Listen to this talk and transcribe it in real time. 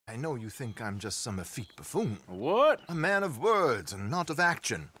I know you think I'm just some effete buffoon. What? A man of words and not of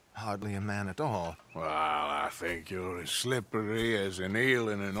action. Hardly a man at all. Well, I think you're as slippery as an eel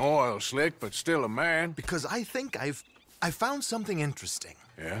in an oil slick, but still a man. Because I think I found something interesting.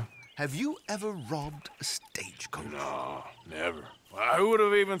 Yeah? Have you ever robbed a stagecoach? No, never. Well, who would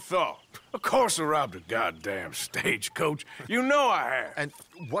have even thought? Of course I robbed a goddamn stagecoach. You know I have. And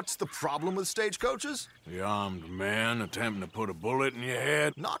what's the problem with stagecoaches? The armed man attempting to put a bullet in your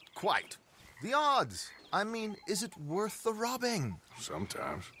head? Not quite. The odds. I mean, is it worth the robbing?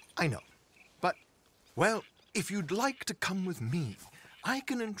 Sometimes. I know. But, well, if you'd like to come with me, I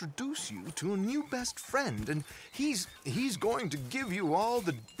can introduce you to a new best friend, and he's going to give you all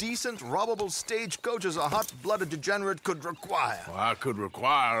the decent, robbable stagecoaches a hot-blooded degenerate could require. Well, I could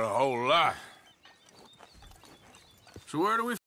require a whole lot. So where do we